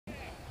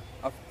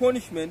of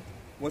punishment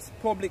was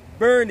public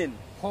burning.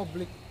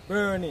 Public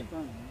burning.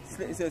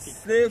 It says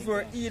slaves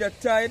were either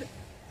tied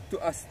to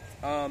a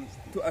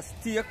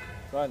stake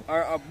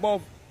or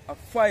above a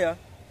fire.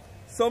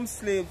 Some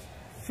slaves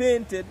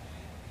fainted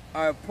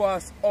or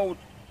passed out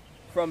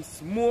from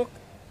smoke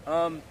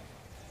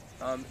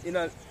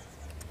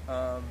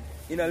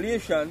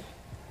inhalation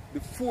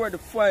before the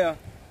fire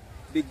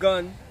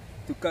began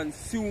to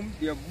consume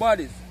their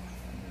bodies.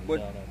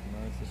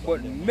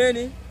 But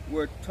many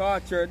were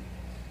tortured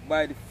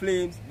by the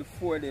flames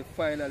before they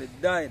finally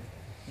died.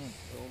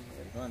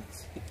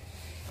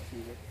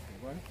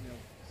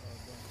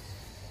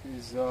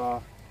 Is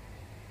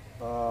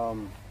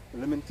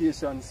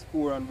Lamentations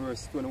 4 and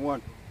verse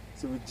 21.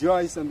 So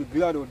rejoice and be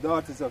glad, O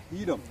daughters of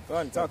Edom.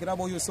 Talking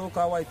about you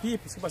so-called white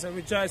people. Scripture says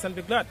rejoice and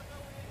be glad.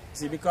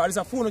 See, because it's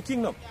a full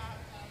kingdom.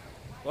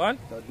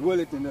 That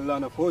dwelleth in the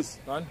land of hosts.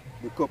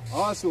 The cup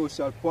also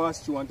shall pass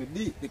through unto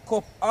thee. The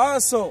cup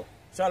also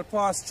shall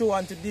pass through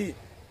unto thee.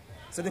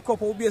 So the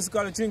cup will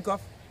basically drink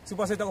of.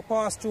 Scripture says it will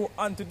pass through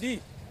unto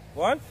thee.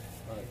 Alright.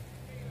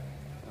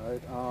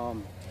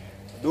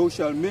 Thou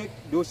shalt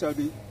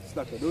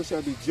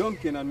be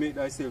drunken and make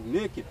thyself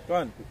naked.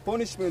 The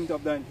punishment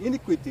of thine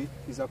iniquity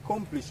is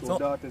accomplished, O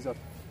daughters of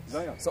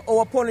Zion. So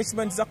our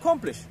punishment is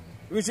accomplished.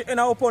 Which is in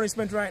our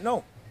punishment right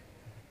now.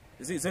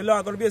 You see, so the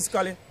Lord going to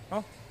basically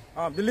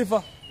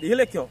deliver the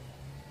elect. You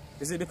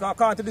see, because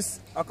according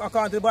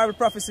to the Bible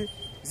prophecy,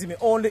 you see,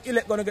 only the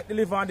elect going to get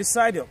delivered on this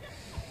side. And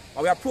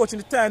we're approaching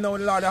the time now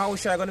when the Lord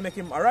is going to make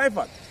him arrive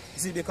at. You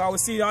see, because we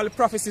see all the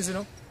prophecies,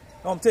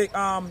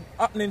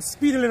 happening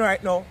speedily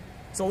right now.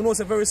 So we know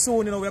so very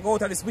soon, we're going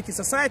out of this wicked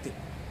society.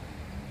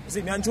 You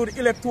see, me and through the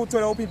elect too,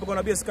 how people are going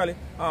to basically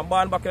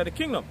born back into the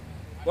kingdom.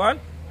 Go on.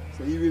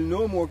 So he will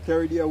no more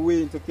carry thee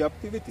away into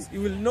captivity. He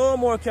will no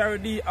more carry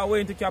thee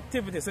away into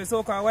captivity. So the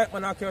so-called white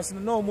man are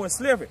carrying no more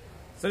slavery.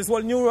 So this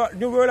whole new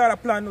world order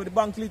plan with the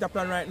bank leader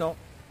plan right now.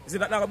 You see,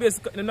 that not going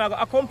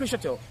to accomplish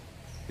it. You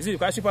see,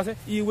 because she says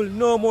he will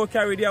no more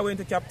carry thee away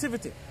into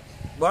captivity.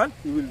 Go on.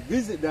 He will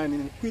visit thine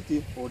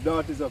iniquity, O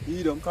daughters of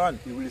Edom.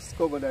 He will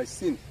discover thy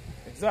sin.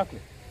 Exactly.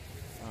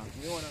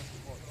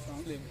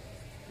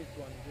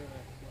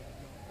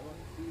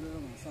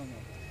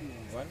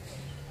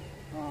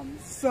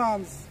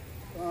 Psalms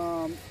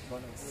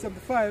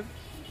 75.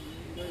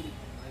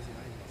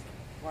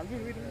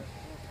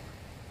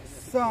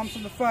 Psalm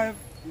 75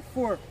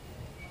 before.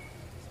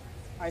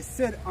 I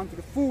said unto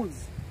the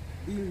fools,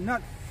 deal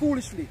not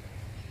foolishly.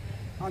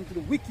 Unto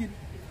the wicked,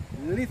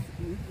 lift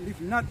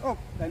not up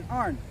thine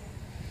arm.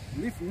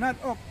 Lift not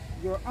up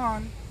your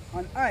arm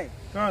and eye.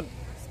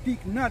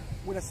 Speak not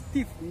with a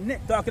stiff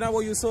neck. Talking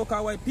about you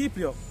so-called white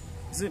people, you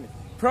see me?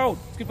 Proud.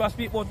 Scripture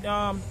speak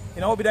about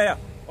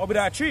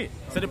Obadiah 3.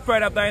 So the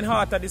pride of thine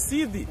heart that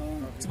deceived thee.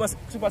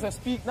 Scripture says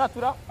speak not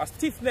with a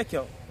stiff neck.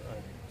 You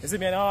see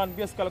me, and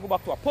basically go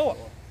back to a power.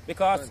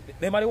 Because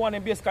they are the one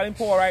basically in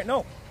power right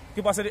now.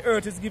 Scripture says the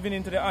earth is given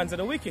into the hands of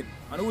the wicked.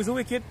 And who is the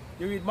wicked?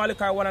 You read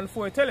Malachi 1 and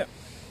 4 tell you.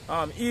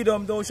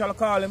 Edom thou shalt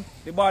call him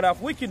the border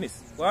of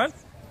wickedness. Go on.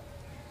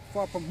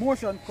 For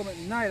promotion cometh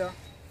neither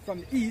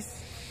from the east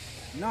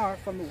nor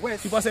from the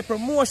west. People say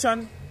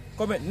promotion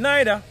cometh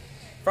neither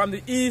from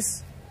the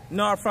east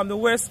nor from the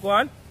west. Go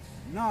on.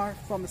 Nor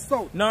from the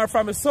south. Nor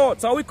from the south.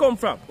 So where we come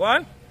from? Go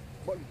on.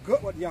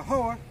 But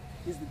Yahweh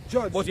is the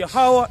judge. But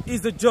Yahweh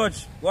is the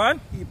judge. Go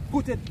on. He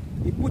put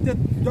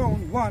it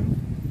down one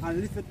and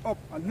lifted up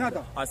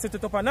another. And set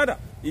it up another.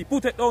 He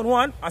put it down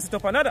one and set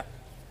up another.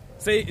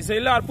 Say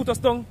Lord put us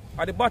down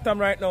at the bottom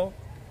right now.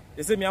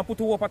 They say me and put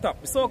you up at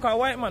top. The so-called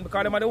white man,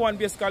 because they are the one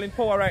basically in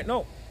power right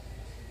now.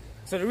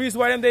 So the reason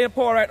why they're in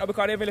power right now,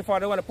 because the Heavenly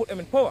Father want to put them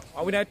in power.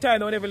 And when that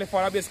time when the Heavenly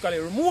Father basically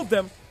remove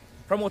them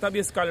from out of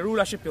basically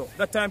rulership.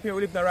 That time period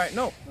we live in right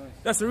now.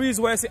 That's the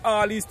reason why I see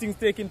all these things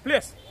taking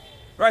place.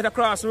 Right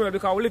across the world,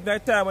 because we live in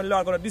that time when the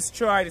Lord is going to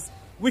destroy this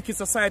wicked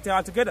society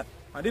altogether.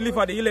 And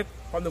deliver the elect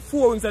from the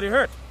four wings of the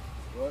earth.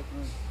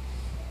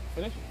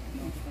 Finish?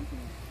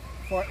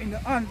 For in the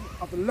hand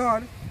of the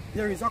Lord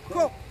there is a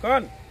cup.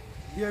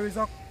 There is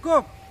a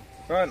cup.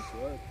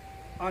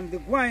 And the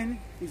wine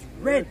is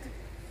red.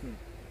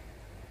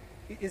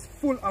 It is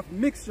full of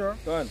mixture.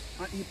 And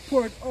he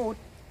poured out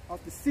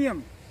of the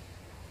same.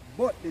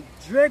 But the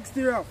dregs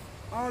thereof,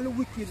 all the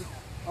wicked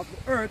of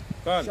the earth,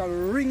 shall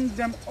wring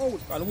them out.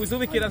 And who is the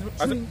wicked?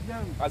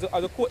 As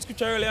a quote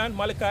scripture earlier on,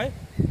 Malachi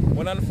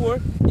 1 and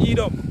 4,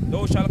 Edom,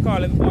 thou shalt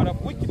call him God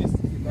of wickedness.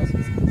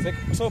 The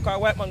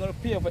so-called white man going to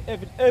pay for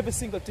every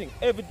single thing,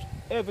 every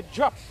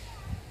drop.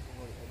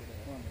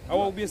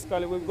 Our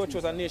basically we go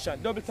choose a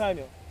nation. Double time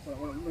here.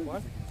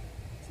 What?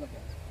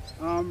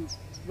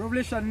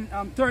 Revelation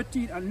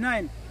 13 and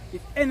 9.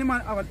 If any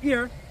man have an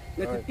ear,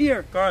 let him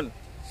hear.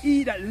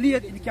 He that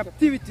leadeth in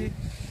captivity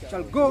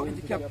shall go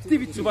into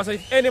captivity. So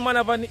if any man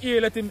have an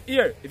ear, let him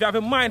hear. If you have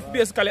a mind,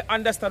 basically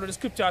understand what the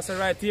scripture says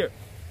right here.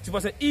 So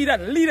he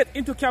that leadeth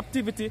into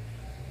captivity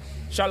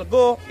shall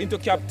go into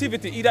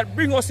captivity. He that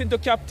bring us into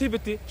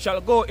captivity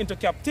shall go into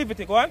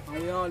captivity. Go on.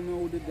 And we all know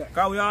who did that.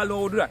 Because we all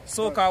know who did that.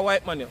 So-called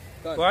white man.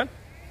 Go on.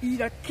 He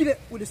that killeth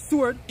with the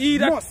sword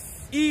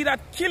he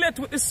that killeth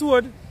with the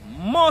sword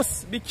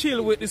must be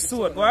killed with the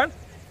sword. Go on.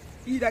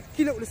 He that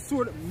killeth with the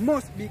sword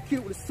must be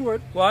killed with the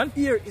sword. Go on.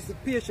 Here is the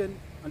patient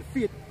and the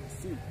faith of the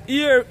saint.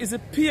 Here is the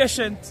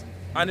patient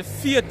and the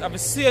faith of the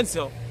saints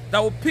that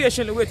will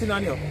patiently waiting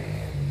on you.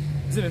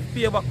 See,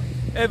 pay back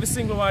every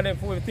single one of them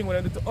for everything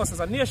we do to us as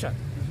a nation.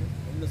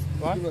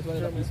 What?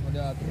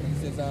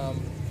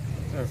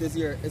 It says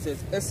here, it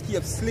says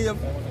escape slave.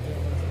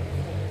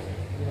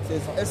 It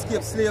says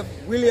escape slave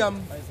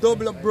William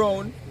W.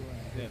 Brown.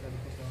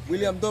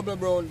 William W.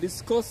 Brown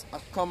discussed a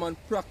common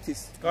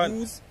practice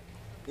used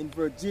in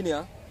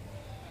Virginia.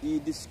 He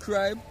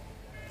described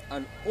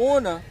an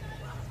owner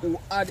who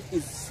had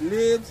his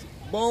slaves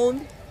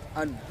bound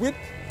and whipped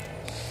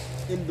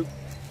in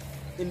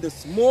the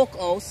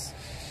smokehouse.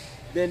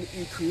 Then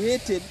he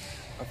created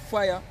a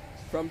fire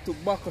from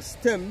tobacco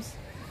stems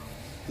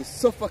to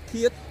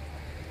suffocate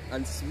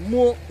and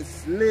smoke the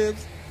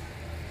slaves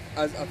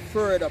as a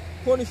further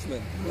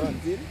punishment.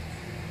 See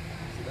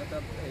that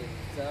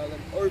all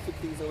them horrific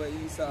things that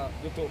he saw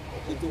the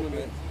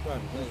women.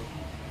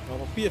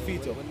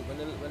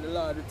 When the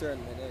Lord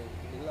returned,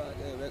 the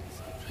Lord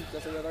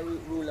because we have a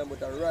rule them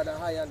with a rod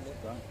and iron.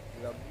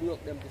 We have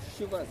broke them to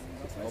shivers.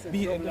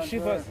 Beat them to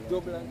shivers.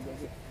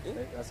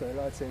 That's why the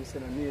Lord says,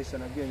 send a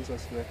nation against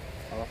us where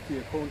our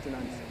fear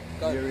countenance,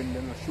 hearing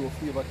them show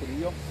favor to the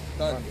young. You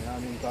know what I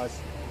mean? Because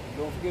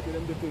don't forget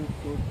them to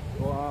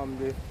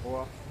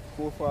our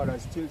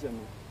forefathers' children.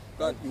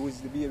 Use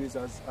the babies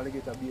as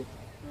alligator bait.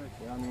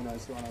 You know what I mean?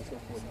 And so on and so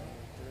forth.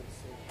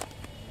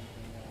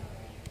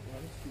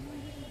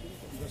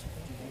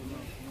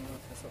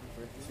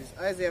 This is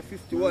Isaiah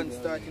 51,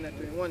 starting at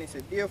 21. It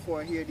said,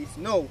 therefore hear this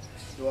now,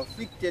 though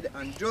afflicted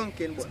and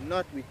drunken, but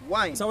not with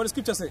wine. So what the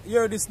scripture says,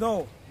 hear this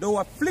now, though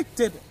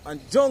afflicted and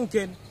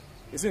drunken,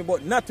 you see,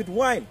 but not with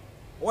wine.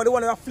 What the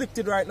one that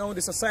afflicted right now in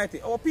the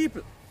society? Our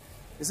people.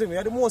 You see me, we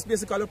are the most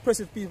basically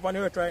oppressive people on the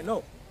earth right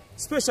now.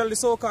 Especially the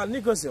so-called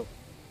niggers. You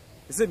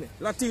see me,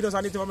 Latinos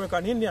and Native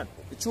American Indian.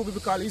 The true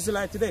people call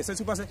Israelite today. So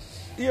people say,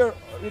 here,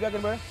 read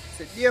again, brother. It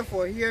said,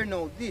 therefore hear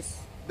now this,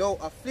 though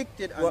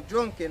afflicted and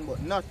drunken,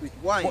 but not with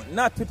wine. But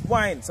not with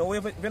wine. So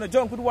if we're not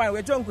drunk with wine,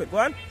 we're drunk with. Go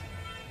on.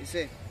 He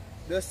said,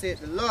 thus saith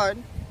the Lord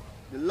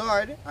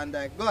and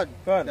thy God,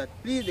 that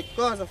please the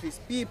cause of his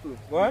people.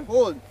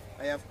 Behold,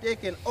 I have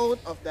taken out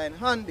of thine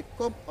hand the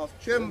cup of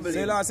trembling.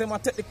 Say, Lord, say, I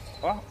take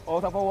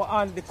out of our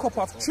hand the cup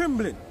of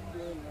trembling.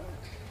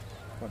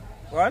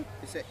 Go on.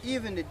 He said,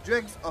 even the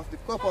dregs of the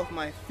cup of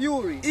my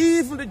fury.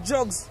 Even the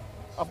jugs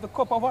of the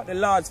cup of what? The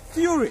Lord's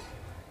fury.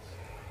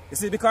 You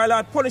see, because the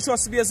Lord punish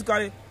us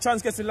basically,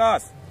 transgress the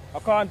laws.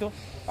 According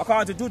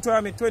to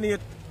Deuteronomy 28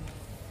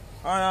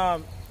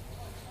 and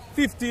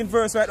 15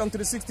 verse right down to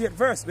the 68th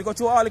verse. We go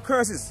through all the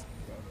curses.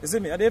 You see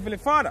me, and the Heavenly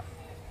Father.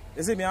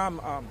 You see me,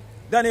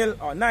 Daniel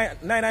 9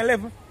 and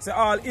 11 say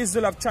all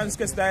Israel have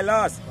transgressed thy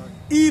laws,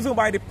 even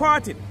by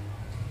departing.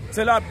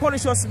 So Lord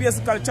punish us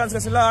basically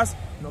transgress the laws.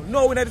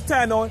 Now we're at the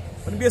time now,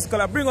 when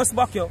basically bring us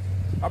back here,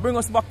 I bring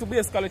us back to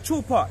basically the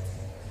true part.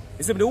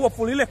 You see me, the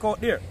hopeful elect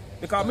out there.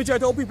 Because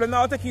majority of people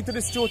now take into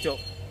this truth. You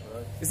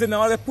see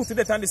now they put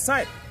it on the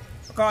side.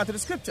 According to the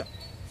scripture.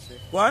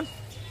 Go on.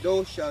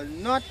 Thou shalt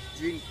not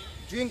drink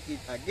it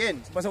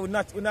again. But so we're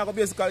not going to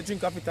basically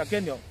drink of it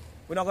again. Yo.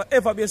 We're not going to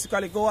ever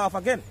basically go off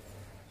again.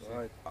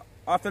 Right.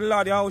 After the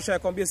Lord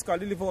Yahushua come basically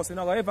deliver us, we're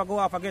not going to ever go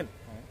off again.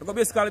 We're going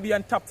to basically be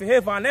on top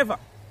forever and ever.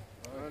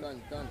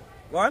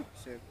 Go on.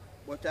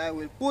 But I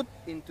will put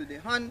into the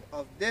hand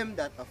of them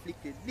that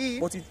afflicted thee.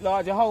 But it,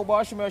 Lord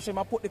Yahushua,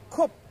 I put the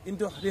cup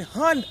into the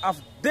hand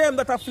of them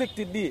that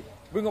afflicted thee.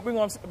 Bring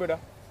on, brother.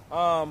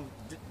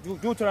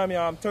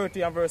 Deuteronomy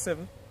 30 and verse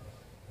 7.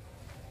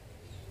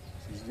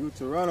 This is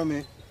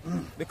Deuteronomy.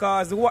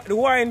 Because the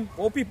wine,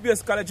 what people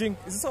basically drink,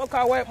 is a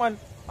so-called white man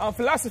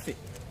philosophy.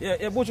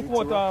 Yeah,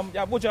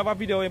 Butcher have a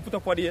video and put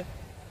up for there.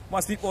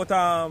 Must speak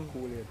about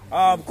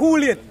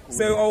Kool-Aid.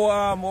 So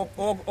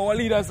our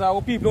leaders,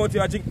 our people out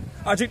here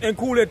are drinking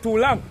Kool-Aid too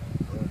long.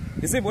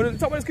 You see, but the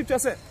top of the scripture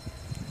said,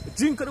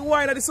 drink the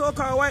wine of the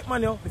so-called white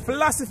man, the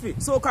philosophy,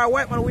 so-called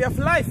white man way of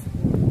life.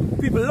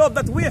 People love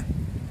that way.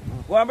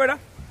 Go on, brother.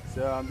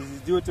 So this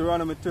is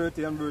Deuteronomy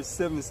 30 and verse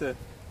 7 said,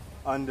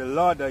 and the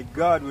Lord thy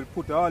God will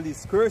put all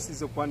these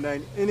curses upon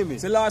thine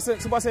enemies. So Lord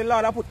say,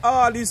 Lord, I put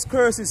all these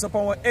curses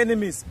upon our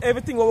enemies.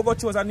 Everything we go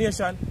through as a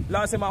nation,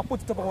 Lord say, I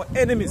put it upon our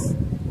enemies.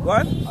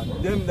 What?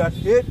 And them that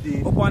hate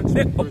thee. Upon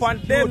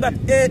them that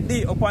hate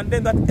thee. Upon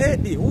them that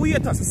hate thee. Who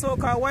hate us? The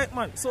so-called white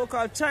man,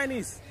 so-called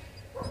Chinese,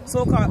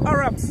 so-called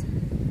Arabs,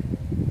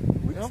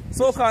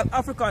 so-called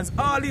Africans.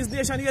 All these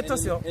nations hate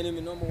us.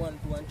 Enemy number 1,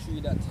 2, and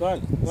 3 that. Go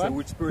on. So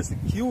which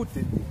persecuted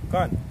thee. Go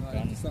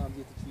on. Psalm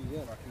 83,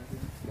 yeah.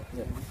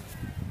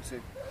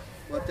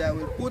 But I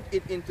will put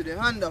it into the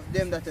hand of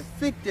them that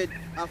afflict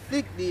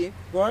thee,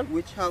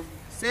 which have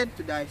said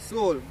to thy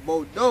soul,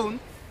 bow down,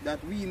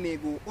 that we may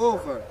go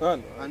over.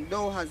 And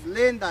thou hast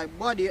laid thy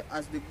body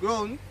as the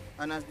ground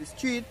and as the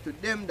street to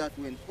them that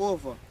went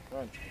over.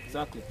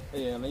 Exactly.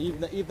 Yeah, and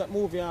even that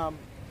movie,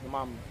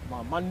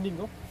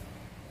 Mandingo.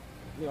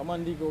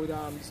 Mandingo with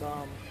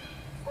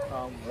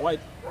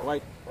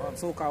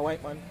so-called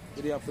white man,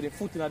 with the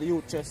foot in the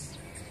youth chest,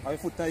 or the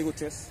foot in the youth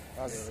chest,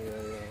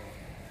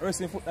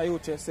 resting foot in the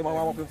youth chest, say my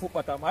warm up in foot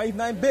bottom. Or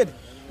even in bed,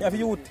 you have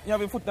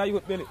a foot in the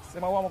youth belly, say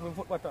my warm up in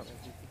foot bottom.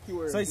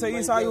 So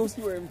you saw you.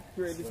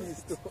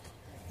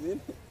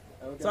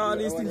 So all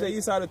these things that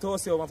you saw the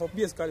toast you for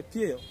basically pay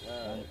you.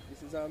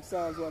 This is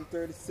Psalms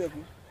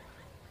 137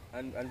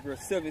 and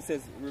verse 7. It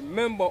says,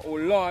 remember, O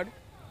Lord,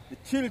 the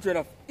children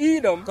of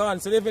Edom. Come on,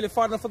 so they really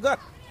father forgot.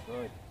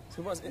 Right.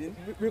 So we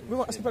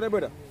want to speak to the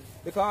brother.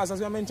 Because as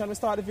we mentioned, we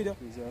start the video,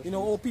 you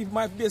know, old people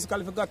might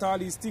basically forgot all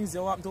these things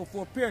that happen to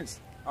four parents.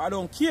 I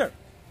don't care.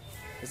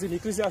 You see,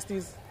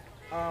 Ecclesiastes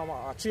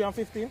 3 and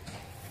 15.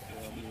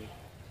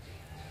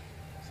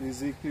 So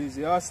it's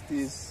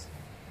Ecclesiastes.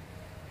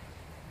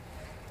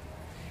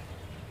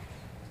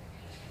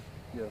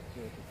 Yeah.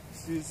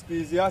 This is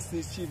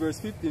Ecclesiastes 3 verse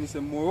 15. It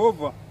says,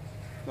 moreover,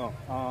 3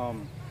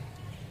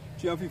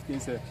 and 15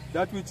 says,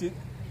 that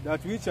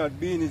which had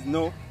been is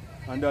now,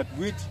 and that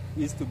which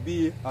is to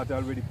be had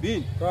already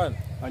been. Right.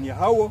 And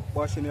Yahweh,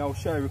 Bashan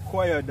shall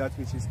require that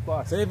which is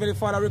past. So even the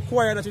Father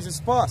require that which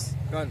is past.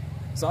 Right.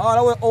 So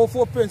all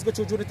four parents go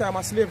through the time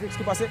of slavery.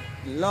 Skipper said,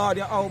 Lord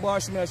Yahweh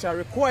Bashan shall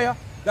require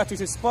that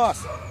which is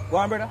past. Go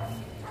on, brother.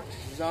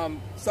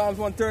 Psalms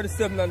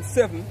 137 and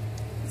 7. It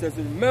says,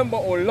 remember,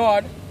 O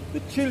Lord, the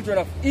children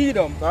of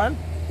Edom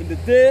in the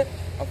day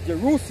of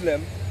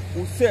Jerusalem,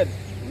 who said,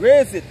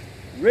 raise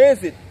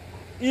it,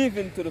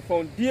 even to the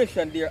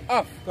foundation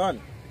thereof.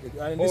 Gone.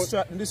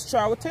 In this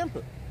child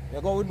temple,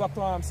 you go back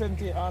to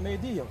 70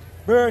 AD.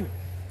 Burn.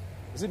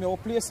 You see me,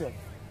 what place here?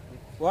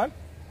 One?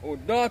 O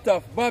daughter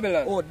of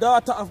Babylon. O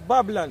daughter of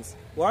Babylon.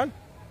 One?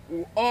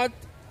 Who ought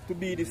to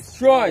be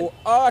destroyed. Who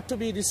ought to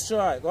be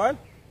destroyed. One?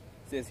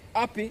 It says,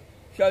 happy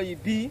shall ye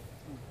be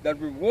that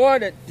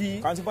rewarded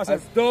thee as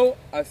thou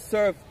hast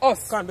served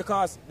us.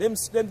 Because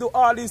them do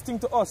all these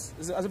things to us.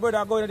 As a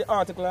brother going to the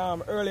article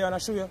earlier, and I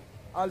show you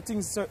all the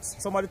things,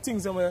 some of the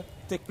things that will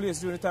take place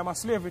during the time of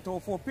slavery to our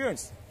four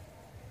parents.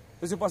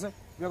 You see what I'm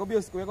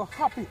saying? We're going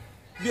happy.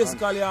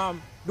 Basically,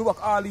 do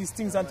work all these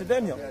things unto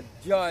them. Yeah.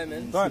 Joy,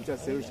 man. Scripture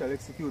says we shall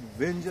execute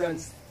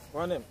vengeance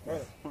on them.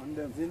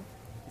 It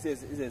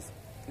says,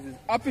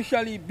 happy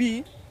shall ye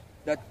be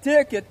that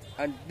take it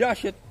and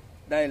dash it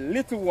thy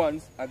little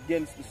ones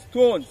against the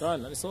stones.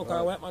 And the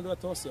so-called white man do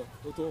it also.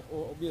 To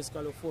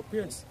basically four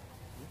parents.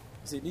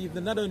 See, even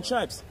the northern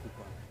tribes.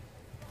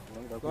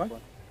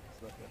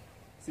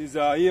 This is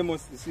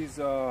Amos. This is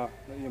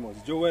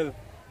Joel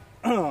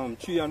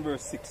 3 and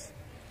verse 6.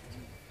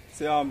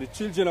 Say, the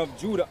children of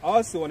Judah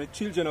also and the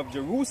children of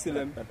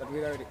Jerusalem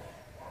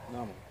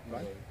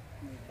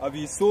have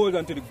ye sold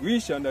unto the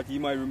Grecian, that ye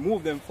might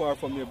remove them far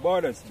from their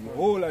borders.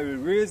 Behold, I will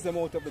raise them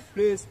out of the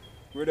place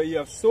where ye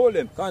have sold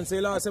them. Can't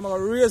say, Lord, I'm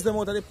going to raise them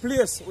out of the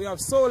place we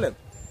have sold them.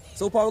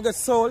 So power gets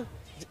sold,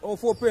 our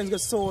four parents get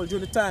sold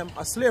during the time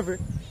of slavery,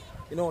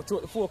 you know,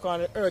 to the folk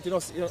on the earth, you know,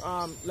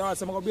 Lord,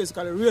 I'm going to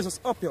basically raise us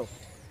up here.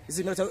 You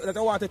see, that's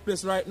a water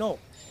place right now,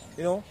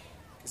 you know.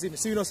 You see,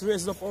 seeing us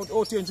raise us up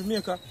out here in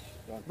Jamaica,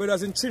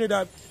 brothers in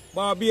Trinidad,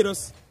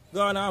 Barbados,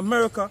 Ghana,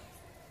 America,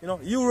 you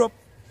know, Europe,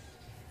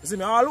 you see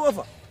me, all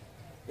over.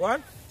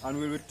 What? And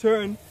will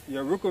return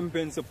your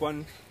recompense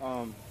upon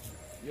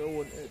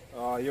your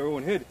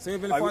own head. So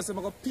even if I'm going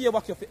to pay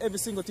back for every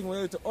single thing we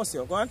owe to us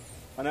here, go on.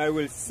 And I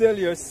will sell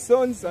your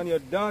sons and your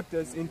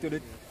daughters into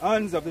the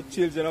hands of the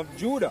children of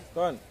Judah.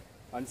 Go on.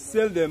 And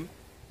sell them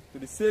to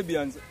the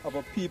Sabians of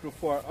a people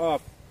far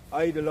off.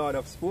 I, the Lord,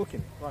 have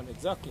spoken. Go on,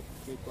 exactly.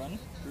 Quick one.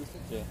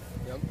 Yeah.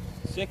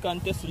 2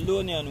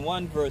 Thessalonians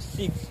 1 verse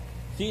 6.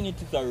 Seeing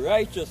it is a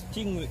righteous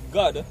thing with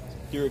God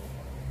to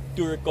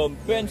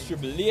recompense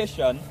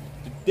tribulation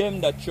to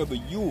them that trouble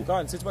you. Go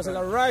on, it's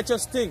a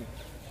righteous thing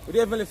with the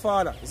Heavenly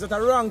Father. It's not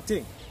a wrong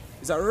thing.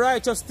 It's a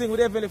righteous thing with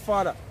the Heavenly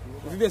Father.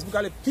 If you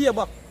basically pay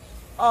back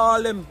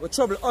all them who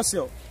trouble us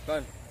here. Go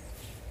on.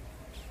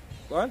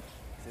 Go on.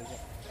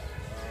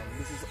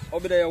 This is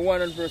Obadiah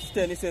 1 and verse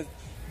 10. It says,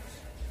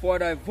 for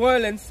thy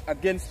violence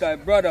against thy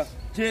brother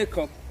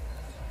Jacob,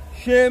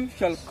 shame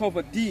shall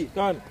cover thee,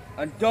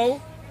 and thou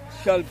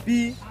shalt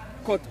be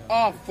cut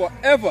off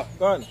forever.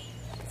 It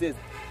says,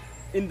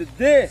 in the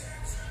day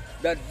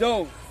that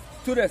thou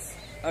stoodest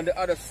on the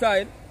other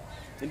side,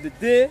 in the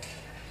day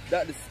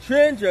that the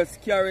strangers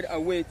carried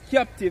away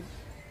captive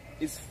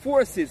his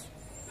forces,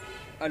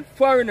 and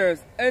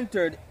foreigners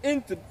entered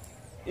into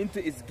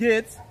his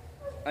gates,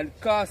 and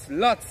cast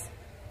lots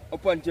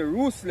upon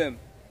Jerusalem,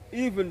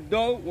 even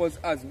thou was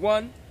as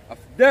one of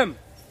them.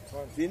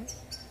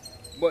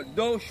 But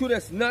thou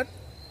shouldest not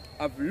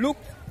have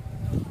looked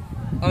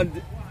on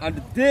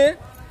the day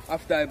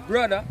of thy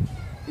brother,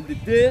 in the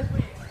day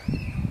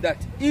that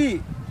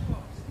he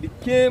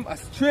became a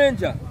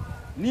stranger,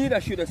 neither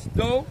shouldest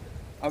thou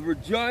have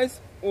rejoiced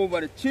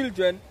over the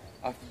children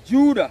of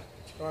Judah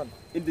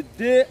in the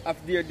day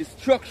of their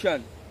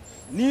destruction,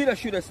 neither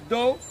shouldest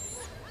thou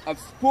have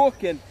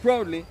spoken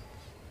proudly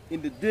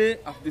in the day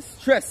of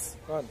distress.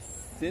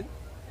 See?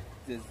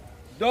 Says,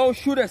 thou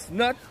shouldest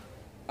not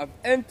have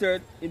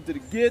entered into the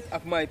gate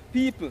of my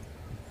people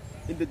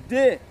in the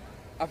day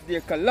of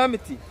their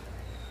calamity.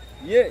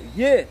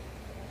 Yea,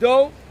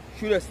 thou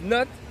shouldest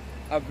not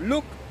have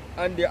looked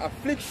on their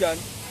affliction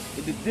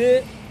in the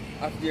day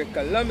of their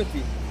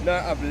calamity, nor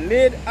have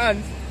laid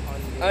hands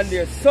on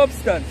their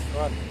substance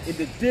in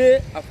the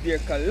day of their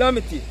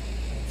calamity.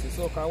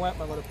 So can white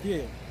man gonna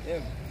pay? Yeah,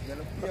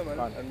 gonna pay,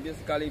 man. And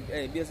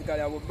basically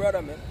our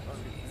brother, man.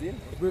 See?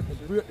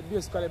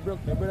 Basically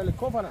broke the brotherly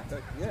covenant.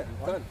 Yeah,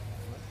 can.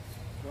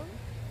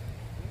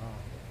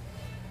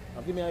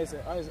 Give me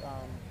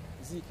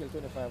Ezekiel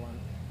 25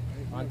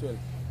 and 12.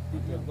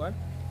 Go on.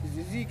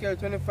 Ezekiel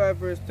 25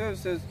 verse 12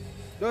 says,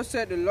 Thus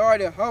said the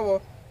Lord Yahweh,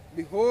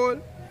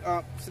 behold,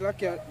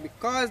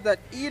 because that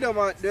Edom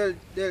had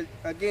dealt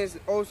against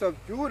the house of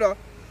Judah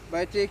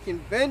by taking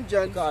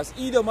vengeance. Because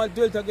Edom had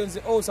dealt against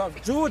the house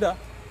of Judah,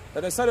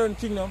 that the southern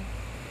kingdom,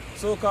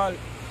 so-called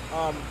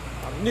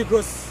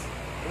Negroes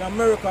in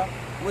America,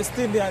 West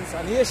Indians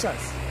and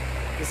Haitians.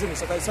 You see me?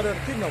 So the southern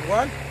kingdom, go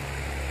on.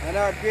 And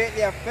are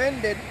greatly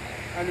offended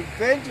and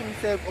revenge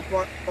himself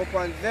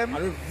upon them.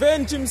 And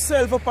revenge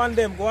himself upon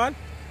them, go on.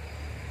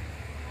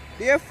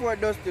 Therefore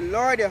does the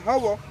Lord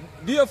Yahweh.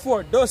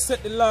 Therefore does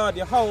set the Lord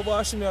Yahweh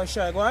Bashim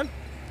Yahshai, go on.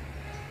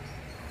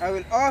 I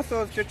will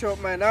also stretch out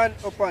mine hand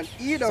upon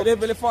Edom. So the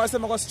very first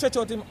time I'm going to stretch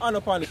out him hand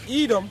upon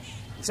Edom,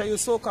 which are you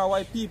so-called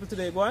white people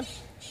today, go on.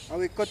 I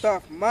will cut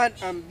off man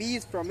and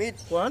beast from it.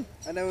 Go on.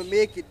 And I will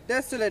make it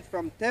desolate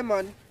from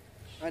Teman,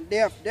 and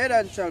they of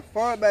Dedan shall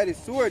fall by the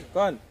sword. Go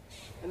on.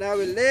 And I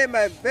will lay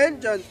my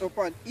vengeance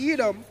upon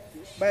Edom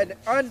by the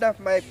hand of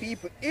my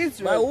people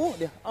Israel. By who?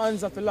 The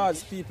hands of the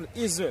Lord's people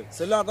Israel.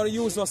 So the Lord going to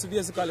use us to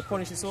basically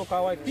punish the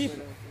so-called white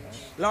people.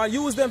 Lord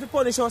use them to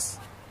punish us.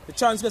 The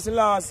transgressing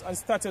laws and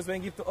statutes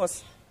when give to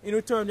us. In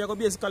return, we are going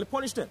to basically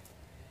punish them.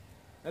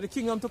 And the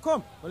kingdom to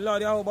come. When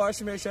Lord Yahweh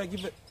shall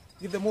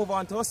give them over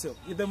unto us.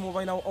 Give them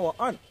over in our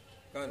hand.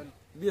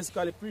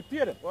 Basically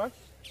prepare them. What?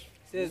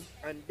 Says,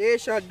 and they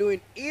shall do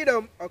in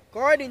Edom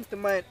according to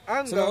mine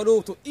anger. So they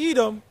will do to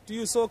Edom, to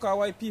you so-called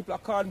white people,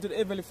 according to the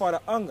Heavenly Father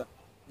anger.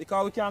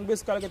 Because we can't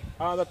basically get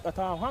that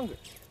time hungry.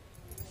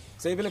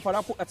 So Heavenly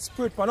Father put that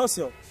spirit upon us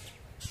here.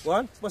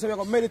 One, supposed to be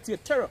going to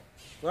meditate terror.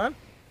 One.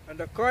 And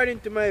according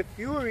to my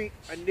fury,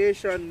 and they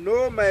shall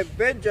know my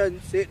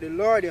vengeance, said the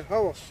Lord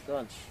Yahweh.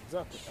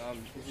 Exactly.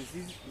 This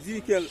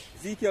is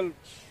Ezekiel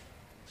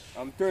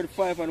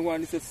 35 and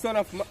 1. It says, Son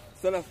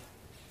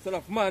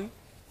of man,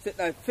 set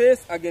thy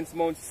face against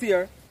Mount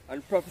Seir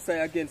and prophesy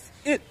against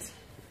it.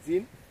 See?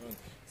 It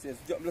says,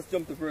 let's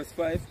jump to verse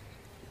 5.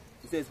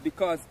 It says,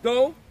 because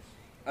thou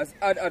hast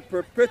had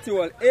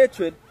perpetual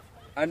hatred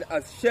and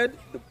hast shed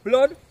the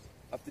blood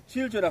of the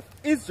children of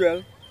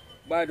Israel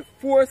by the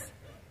force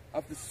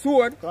of the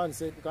sword. God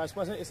said, because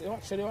it's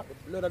shed the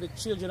blood of the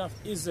children of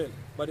Israel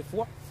by the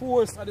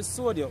force of the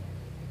sword. You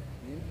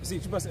see,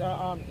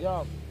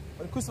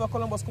 when Christopher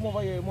Columbus come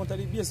over here, he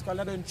mounted basically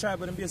another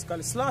tribe and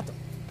basically slaughter.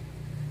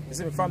 You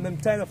see me? From them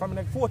time, from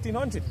like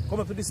 1400, come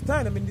up to this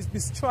time, I mean, this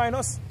destroying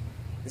us.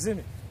 You see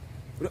me?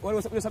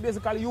 What we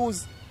basically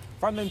use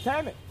from them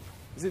time. You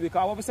see,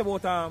 because what we say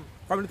about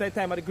from the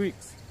time of the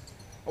Greeks,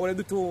 what they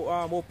do to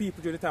our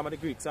people during the time of the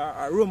Greeks,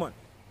 are Roman.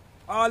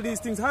 All these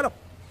things had up.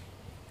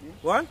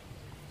 What?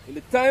 In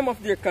the time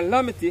of their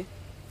calamity,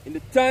 in the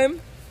time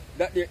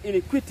that their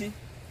iniquity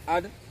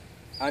had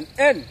an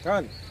end.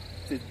 It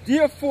says,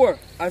 therefore,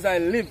 as I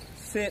live,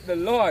 saith the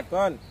Lord,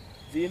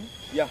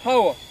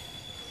 Yahweh,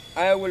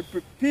 I will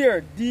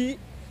prepare thee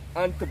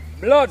unto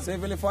blood. So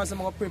if I'm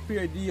going to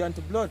prepare thee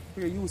unto blood,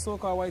 prepare you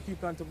so-called white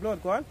people unto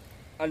blood, go on.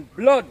 And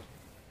blood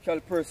shall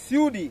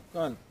pursue thee. Go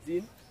on.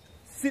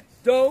 Sit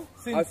thou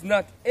as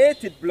not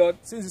hated blood.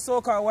 Since the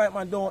so-called white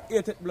man don't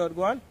hate it blood,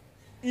 go on.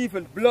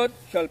 Even blood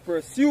shall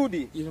pursue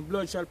thee. Even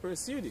blood shall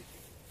pursue thee.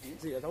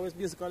 See, that's always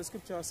basically the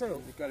scripture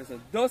itself. Because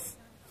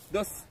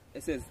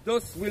it says,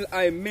 thus will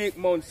I make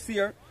Mount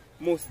Seir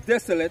most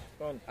desolate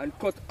and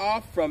cut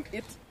off from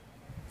it.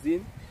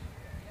 See?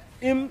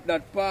 Him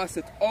that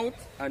passeth out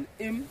and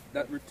him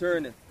that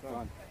returneth.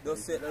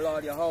 Thus said the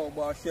Lord Yahweh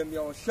Ba'ashem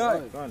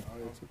Yahushai.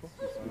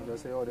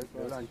 Just say, oh, the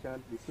land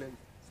can't be cleansed.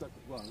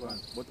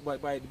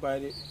 But by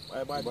the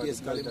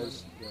basically,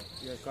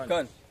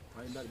 can.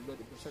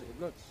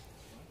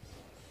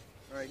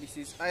 Alright, this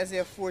is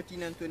Isaiah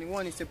 14 and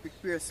 21. It says,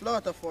 prepare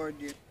slaughter for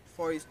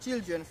his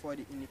children for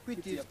the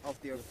iniquities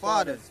of their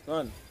fathers,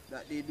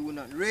 that they do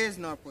not raise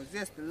nor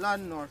possess the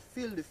land nor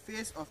fill the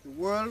face of the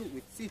world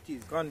with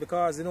cities.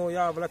 Because you know you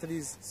have a lot of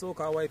these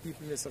so-called white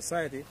people in the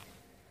society,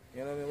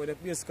 you know, when they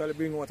basically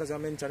bring out, as I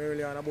mentioned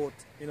earlier on, about,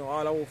 you know,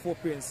 all our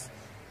foreparents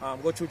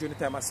go through during the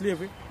time of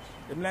slavery.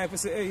 Them like to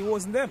say, hey, it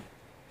wasn't them,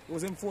 it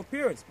was them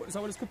foreparents. But it's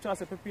how the scripture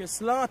says, prepare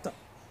slaughter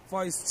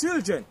for his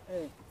children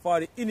for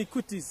the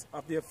iniquities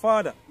of their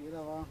father. You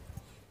have a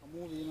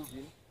movie, you know.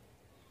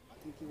 I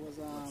think it was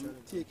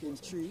Taken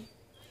 3.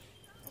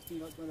 I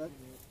think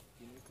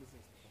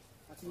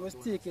it was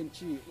Taken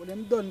 3. When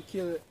them done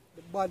kill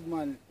the bad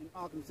man in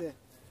Arkham, say,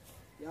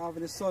 you have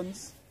the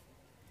sons.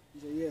 He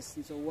said, yes,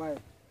 he said, why?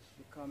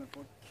 Because I'm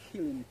for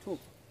kill him too.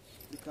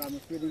 Because I'm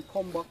afraid him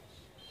come back,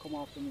 come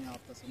after me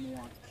after, so I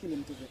want to kill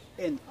him to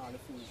the end all the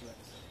fools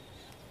rights.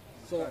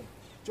 So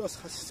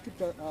just as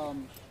scripture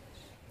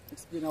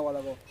explained a while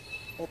ago,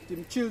 up to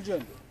them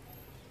children,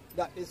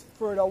 that is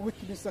further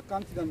wickedness to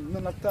continue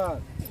none at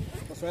all.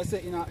 That's why I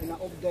say in a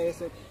up there, I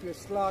say pure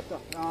slaughter.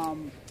 Up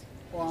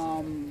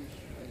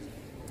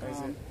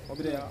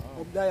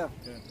there,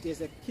 they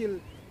say kill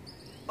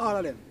all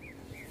of them.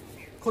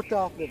 Cut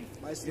off them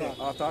by slaughter.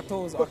 Yeah, after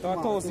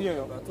 1,000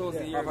 years,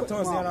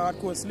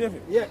 hardcore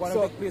slavery. Yeah,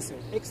 so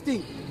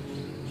extinct.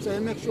 So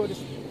you make sure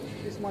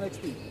this man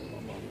extinct.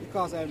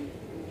 Because I'm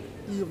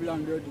evil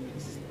and dirty.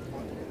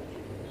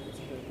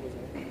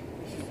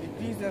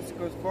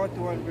 Ecclesiastes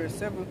 41 verse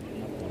 7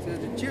 says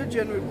the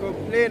children will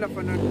complain of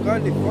an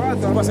ungodly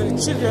father. Because the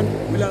children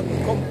will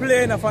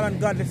complain of an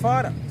ungodly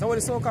father. So what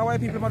the so-called white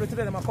people do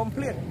today, they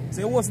complain. So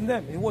it wasn't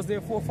them, it was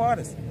their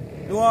forefathers.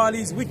 Do all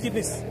these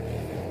wickedness.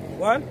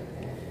 What?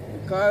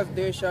 Because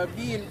they shall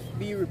be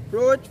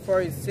reproached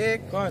for his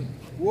sake.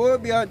 Woe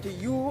be unto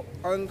you,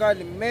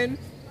 ungodly men,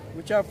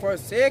 which have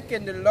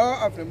forsaken the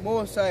law of the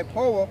Most High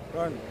power.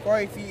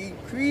 For if ye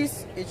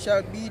increase, it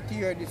shall be to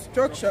your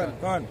destruction.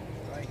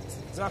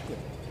 Exactly.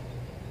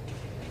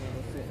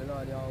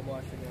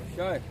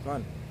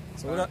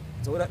 So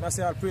with that, I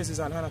say all praises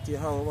and honor to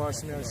Yahweh,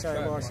 wash me and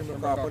shine, wash me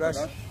and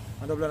Kodash,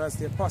 and the blood of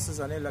the apostles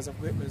and elders of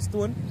Great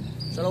Millstone.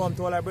 Shalom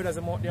to all our brothers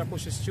out there,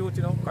 push this truth,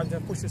 continue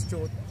to push this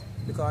truth,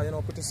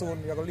 because, pretty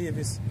soon we are going to leave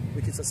this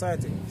wicked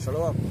society.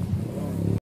 Shalom.